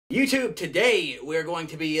YouTube, today we're going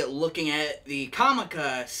to be looking at the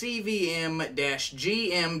COMICA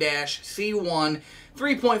CVM-GM-C1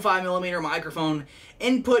 3.5mm microphone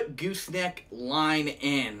input gooseneck line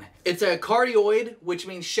in. It's a cardioid, which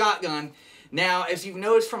means shotgun. Now, as you've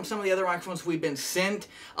noticed from some of the other microphones we've been sent,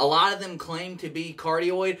 a lot of them claim to be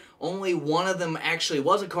cardioid. Only one of them actually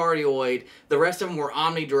was a cardioid. The rest of them were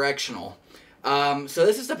omnidirectional. So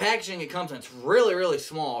this is the packaging it comes in. It's really, really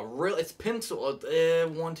small. It's pencil.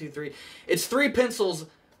 1, 2, 3. It's 3 pencils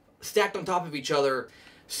stacked on top of each other.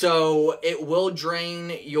 So it will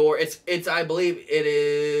drain your. I believe it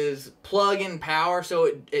is plug-in power.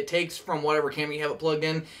 So it takes from whatever camera you have it plugged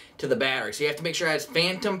in to the battery. So you have to make sure it has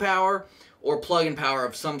phantom power or plug-in power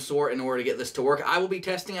of some sort in order to get this to work. I will be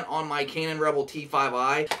testing it on my Canon Rebel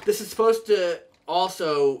T5i. This is supposed to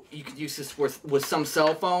also, you could use this with some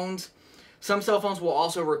cell phones. Some cell phones will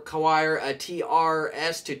also require a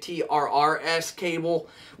TRS to TRRS cable,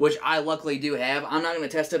 which I luckily do have. I'm not going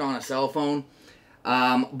to test it on a cell phone,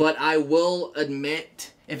 but I will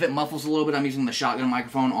admit, if it muffles a little bit, I'm using the shotgun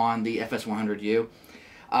microphone on the FS100U.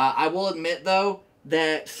 I will admit, though,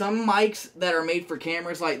 that some mics that are made for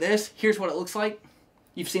cameras like this, here's what it looks like.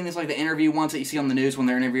 You've seen this, like the interview ones that you see on the news when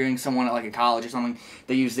they're interviewing someone at like a college or something.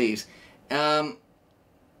 They use these.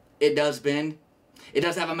 It does bend. It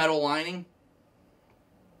does have a metal lining.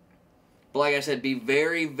 But like I said, be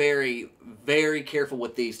very, very, very careful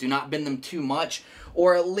with these. Do not bend them too much.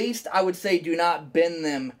 Or at least, I would say, do not bend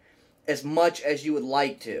them as much as you would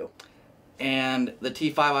like to. And the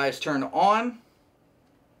T5i is turned on.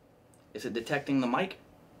 Is it detecting the mic?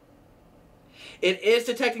 It is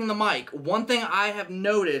detecting the mic. One thing I have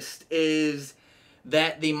noticed is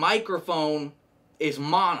that the microphone is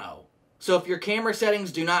mono. So if your camera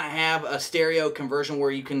settings do not have a stereo conversion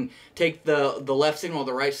where you can take the left signal or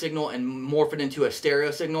the right signal and morph it into a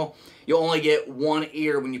stereo signal, you'll only get one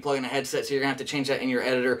ear when you plug in a headset, so you're going to have to change that in your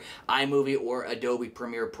editor, iMovie or Adobe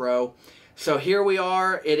Premiere Pro. So here we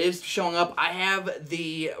are. It is showing up. I have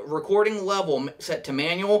the recording level set to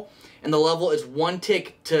manual, and the level is 1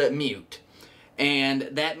 tick to mute. And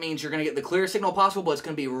that means you're going to get the clearest signal possible, but it's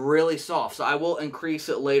going to be really soft. So I will increase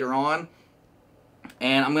it later on.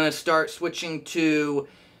 And I'm going to start switching to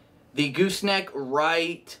the gooseneck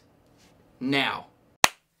right now.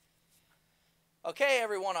 Okay,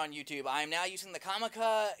 everyone on YouTube, I am now using the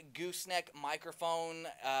COMICA gooseneck microphone,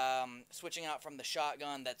 switching out from the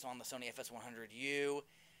shotgun that's on the Sony FS100U.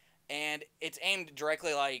 And it's aimed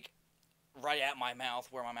directly, like, right at my mouth,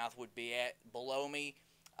 where my mouth would be at, below me.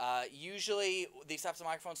 Usually, these types of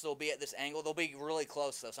microphones, they'll be at this angle. They'll be really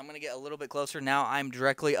close, though, so I'm going to get a little bit closer. Now I'm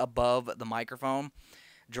directly above the microphone.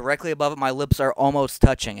 Directly above it, my lips are almost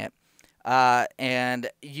touching it. And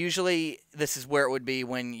usually, this is where it would be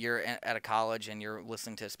when you're at a college and you're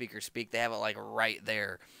listening to a speaker speak. They have it, like, right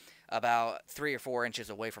there, about 3 or 4 inches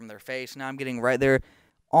away from their face. Now I'm getting right there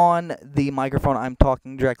on the microphone. I'm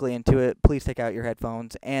talking directly into it. Please take out your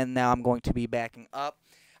headphones. And now I'm going to be backing up.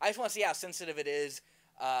 I just want to see how sensitive it is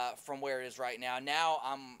from where it is right now. Now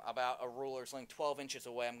I'm about a ruler's length, 12 inches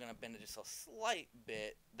away. I'm going to bend it just a slight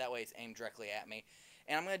bit. That way it's aimed directly at me.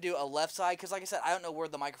 And I'm going to do a left side because, like I said, I don't know where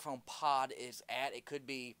the microphone pod is at. It could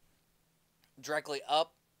be directly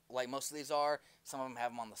up like most of these are. Some of them have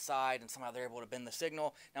them on the side, and somehow they're able to bend the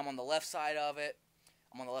signal. Now I'm on the left side of it.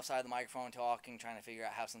 I'm on the left side of the microphone talking, trying to figure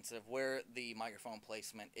out how sensitive, where the microphone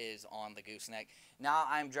placement is on the gooseneck. Now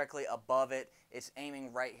I'm directly above it. It's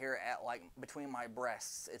aiming right here at, like, between my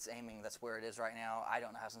breasts. It's aiming, that's where it is right now. I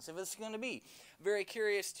don't know how sensitive it's going to be. Very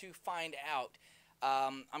curious to find out.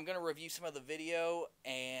 I'm going to review some of the video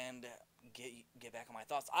and get back on my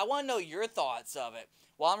thoughts. I want to know your thoughts of it.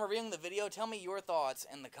 While I'm reviewing the video, tell me your thoughts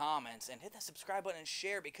in the comments. And hit that subscribe button and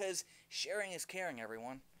share, because sharing is caring,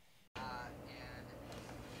 everyone.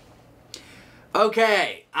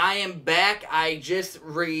 Okay, I am back. I just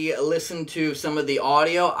re-listened to some of the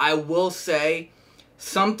audio. I will say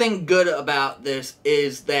something good about this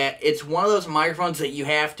is that it's one of those microphones that you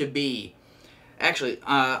have to be. Actually,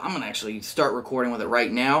 I'm going to actually start recording with it right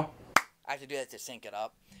now. I have to do that to sync it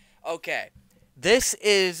up. Okay, this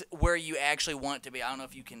is where you actually want it to be. I don't know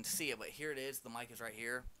if you can see it, but here it is. The mic is right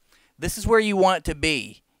here. This is where you want it to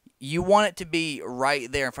be. You want it to be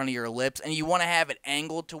right there in front of your lips, and you want to have it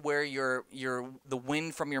angled to where the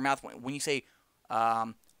wind from your mouth, when you say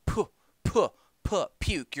puke,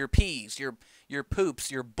 your peas, your poops,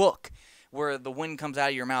 your book, where the wind comes out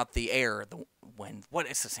of your mouth, the air, the wind,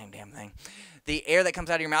 it's the same damn thing. The air that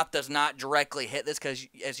comes out of your mouth does not directly hit this, because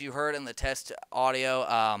as you heard in the test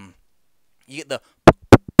audio, you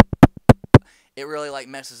get it really like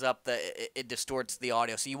messes up it distorts the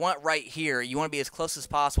audio. So you want it right here. You want to be as close as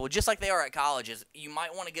possible, just like they are at colleges. You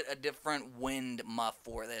might want to get a different wind muff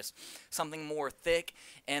for this, something more thick.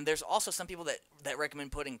 And there's also some people that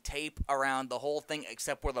recommend putting tape around the whole thing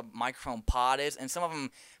except where the microphone pod is, and some of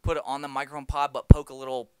them put it on the microphone pod but poke a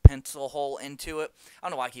little pencil hole into it. I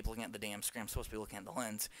don't know why I keep looking at the damn screen. I'm supposed to be looking at the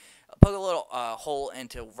lens. Poke a little hole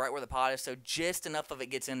into right where the pod is, so just enough of it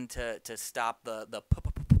gets in to stop the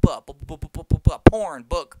porn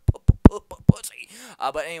book pussy.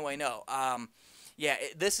 But anyway, no. Yeah,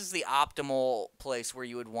 this is the optimal place where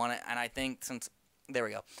you would want it, and I think since there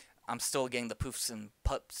we go, I'm still getting the poofs and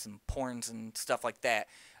pups and porns and stuff like that,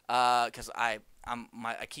 because I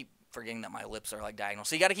keep forgetting that my lips are like diagonal.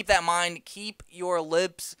 So you got to keep that in mind. Keep your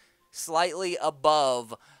lips slightly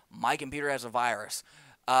above. My computer has a virus.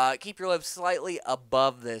 Keep your lips slightly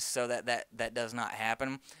above this so that does not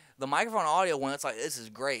happen. The microphone audio, when it's like this, is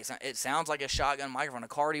great. It sounds like a shotgun microphone, a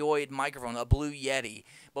Cardioid microphone, a Blue Yeti.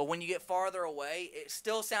 But when you get farther away, it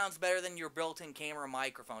still sounds better than your built-in camera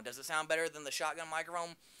microphone. Does it sound better than the shotgun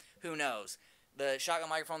microphone? Who knows? The shotgun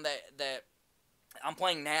microphone that I'm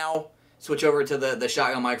playing now, switch over to the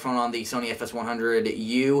shotgun microphone on the Sony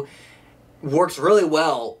FS100U. Works really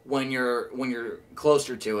well when you're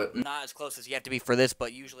closer to it. Not as close as you have to be for this,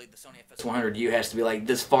 but usually the Sony FS100U has to be like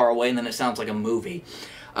this far away, and then it sounds like a movie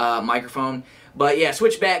microphone. But yeah,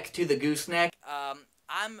 switch back to the Gooseneck.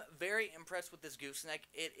 I'm very impressed with this Gooseneck.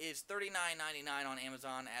 It is $39.99 on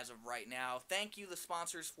Amazon as of right now. Thank you, the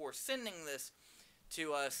sponsors, for sending this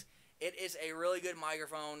to us. It is a really good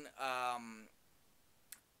microphone.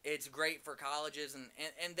 It's great for colleges,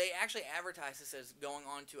 and they actually advertise this as going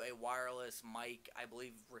on to a wireless mic, I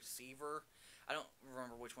believe, receiver. I don't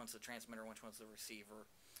remember which one's the transmitter, which one's the receiver.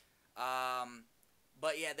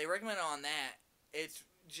 But yeah, they recommend it on that. It's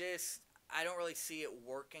just, I don't really see it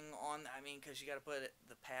working on, I mean, because you got to put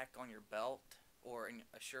the pack on your belt or in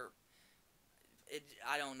a shirt.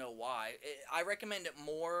 I don't know why. I recommend it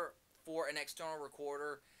more for an external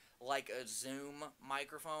recorder like a Zoom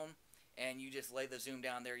microphone. And you just lay the Zoom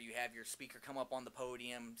down there, you have your speaker come up on the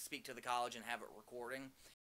podium, speak to the college, and have it recording.